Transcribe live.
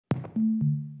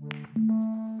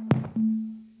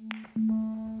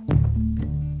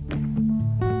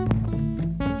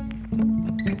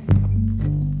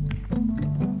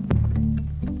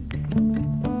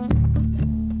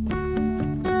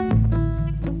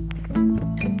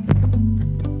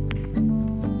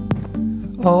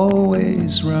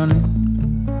always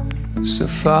running so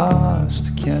fast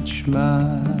to catch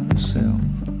myself.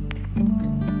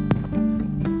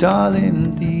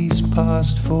 Darling, these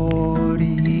past 40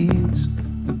 years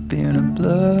have been a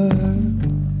blur.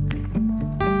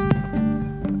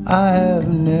 I have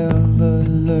never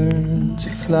learned to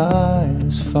fly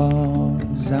as far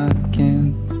as I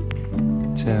can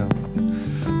tell,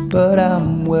 but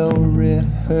I'm well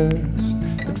rehearsed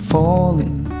at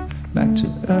falling back to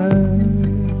earth.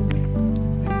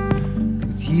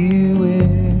 With you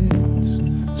it's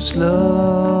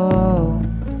slow,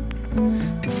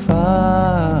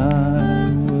 fireworks,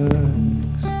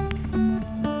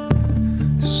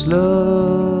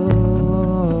 slow.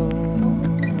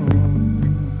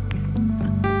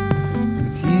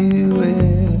 With you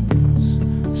it's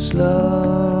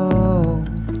slow,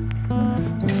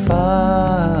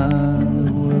 fireworks,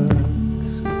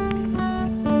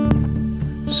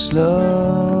 slow.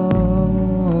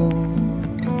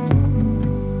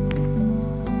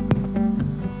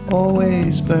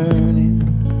 Always burning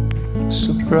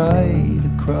so bright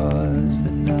across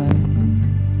the night.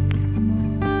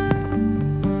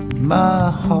 My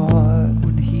heart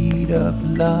would heat up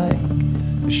like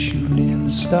a shooting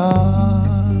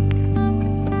star,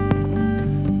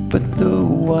 but the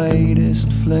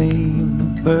whitest flame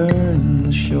would burn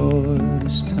the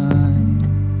shortest time.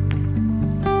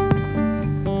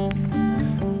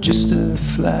 Just a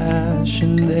flash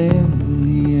and then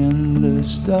the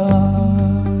endless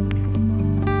dark.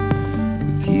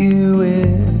 With you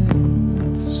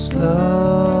it's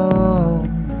slow,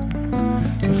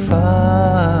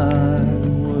 fireworks,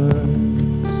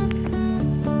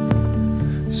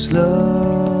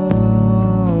 slow.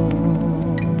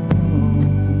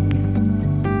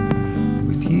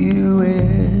 With you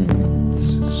it's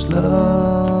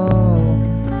slow,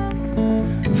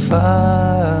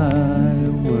 fireworks,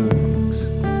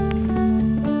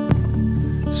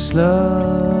 slow.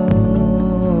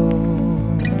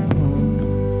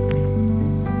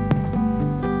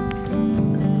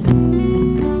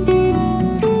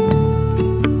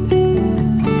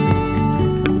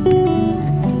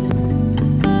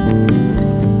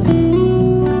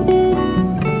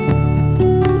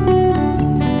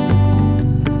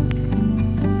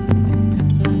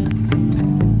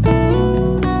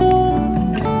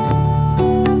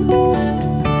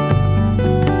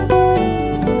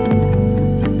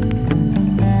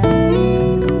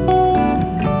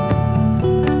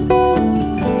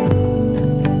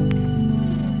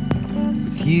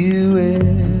 You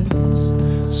it's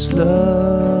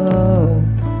slow,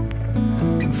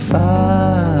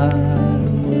 fireworks,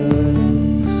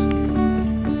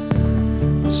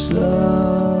 slow.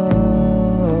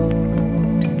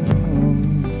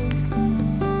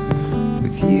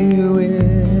 With you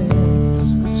it's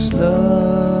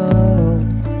slow,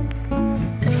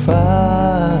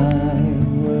 fireworks,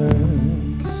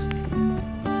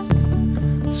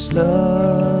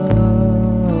 slow.